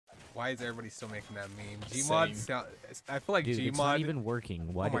Why is everybody still making that meme? Gmod sound. I feel like Dude, Gmod. it's not even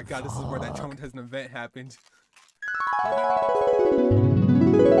working. Why Oh my god, this is where that traumatizing event happened. Yo, I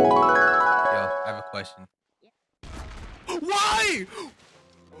have a question. Why?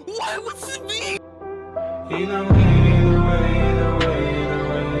 Why? What's it mean? He don't need the way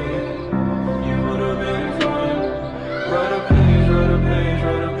you would have been fine. Write a page, write a page,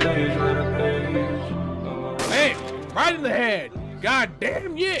 write a page, write a page. Hey, right in the head. God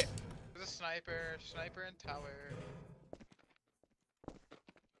damn yeah. There's a sniper in tower.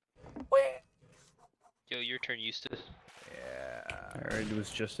 Where? Yo, your turn, Eustace. Yeah. Alright, it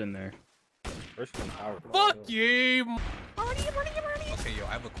was just in there. First one power. Fuck you. Okay, yo,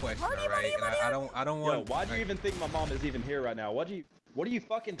 I have a question, alright? And I don't want. Yo, why do you even think my mom is even here right now? What are you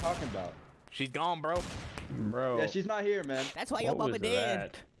fucking talking about? She's gone, bro. Bro. Yeah, she's not here, man. That's why your mama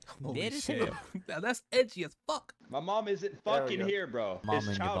dead. Holy Dead as shit. hell. Now that's edgy as fuck. My mom isn't fucking here, bro. Mom It's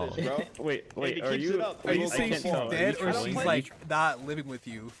in your childish, balls. bro. Wait, If he are keeps you? it up, Are you I saying can't she's tell. dead or I don't she's play. like not living with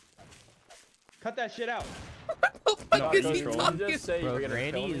you? Cut that shit out. What the fuck is he Did you talking? just say you Bro, were gonna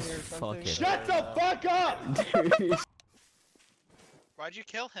Granny kill me is or something? fucking- Shut the fuck up! Why'd you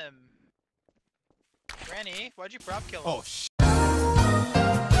kill him? Granny, why'd you prop kill him? Oh shit.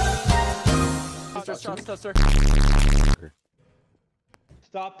 Tester.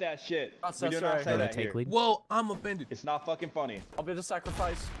 Stop that shit. That's We do right. not say Wanna that take here. lead? Whoa, I'm offended. It's not fucking funny. I'll be the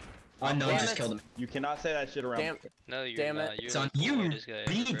sacrifice. I know I Damn just it. killed him. You cannot say that shit around. Damn, No, you're Damn not. it. You're It's like on the you, smartest guy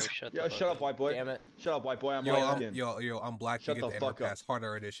ever, beat. bro. Shut the Yo, fuck shut up, white boy. damn it. Shut up, white boy. I'm Yo, light skinned. I'm black. Shut You the get the fuck Ember up. Pass,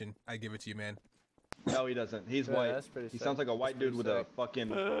 harder edition. I give it to you, man. No, he doesn't. He's Yeah, white. that's pretty He sick. sounds like a white That's dude with pretty a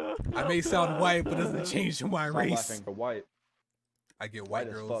fucking. I may sound white, but it doesn't change my Stop race. laughing. For white. I get White white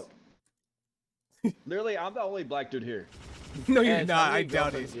as girls. fuck. Literally, I'm the only black dude here. No, Hey, you're how not. many I doubt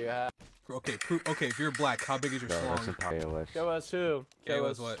it. girlfriends do you have? Okay, okay. If you're black, how big is your schlong? KOS who?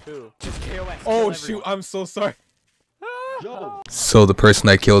 KOS what? Who? Just KOS. Oh shoot! I'm so sorry. Yo. So the person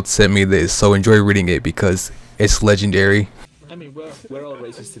I killed sent me this, so enjoy reading it because it's legendary. I mean, we're all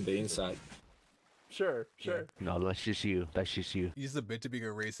racist in the inside. Sure. No, that's just you. That's just you. You just a bit to being a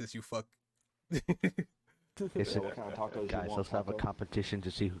racist, you fuck. It's What kind of tacos you guys, want, let's have a taco? competition to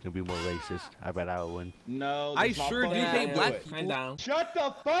see who can be more racist. I bet I will win. No, I that's not sure do fucking hate do black it. people. I'm down. Shut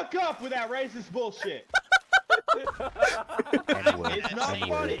the fuck up with that racist bullshit. Anyway, It's not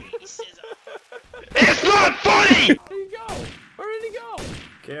funny. It's not funny! Where did he go? Where did he go?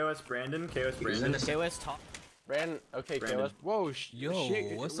 KOS Brandon. KOS Brandon. KOS top. Brandon. Okay, Brandon. KOS. Whoa, Yo,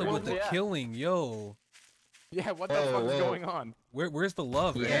 shit. what's up where with was the he at? killing? Yo, yeah, what the Whoa, fuck is whoa. going on? where's the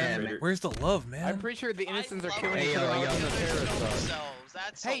love, Yeah, man? man. Where's the love, man? I'm pretty sure the innocents are killing Hey, each yo, other yo. on the terrorist side. themselves.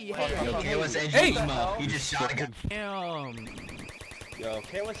 That's Hey, so hey, Yo, hey, KOS edged Hey! him up. He just shot a guy. Damn. Yo,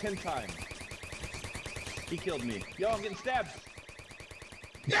 KOS him time. He killed me. Yo, I'm getting stabbed.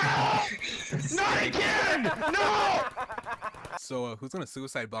 Not again! No! So who's gonna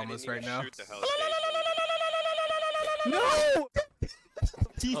suicide bomb us right now? No!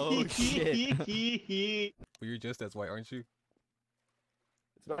 Oh, shit. Well, you're just as white, aren't you?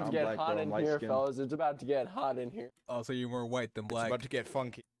 It's about to I'm get black, hot bro, I'm in light here, skinned. fellas. It's about to get hot in here. Oh, so you're more white than black. to get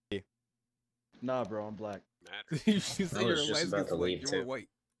funky. Nah, bro, I'm black. You say I you're was just light about to skinned, leave, you're more too. white.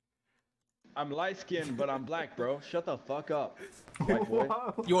 I'm light skinned, but I'm black, bro. Shut the fuck up, white boy.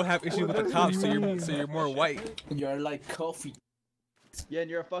 You won't have issues with the cops, so you're more white. You're like coffee. Yeah, and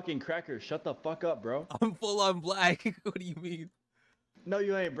you're a fucking cracker. Shut the fuck up, bro. I'm full on black. What do you mean? No,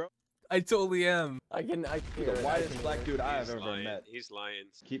 you ain't, bro. I totally am. You're the whitest black dude I have ever met. He's lying.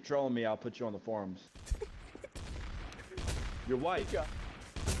 Keep trolling me, I'll put you on the forums. You're white.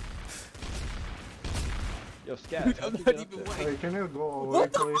 Yo, Scat. Dude, how'd I'm you not get up even there? white. Hey, can you go away,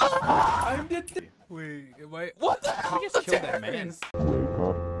 What the please? I'm dead. Wait, am I? What the hell? We just killed that man. Wake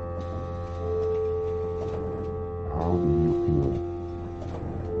up. How do you feel?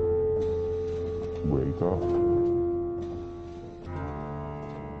 Wake up.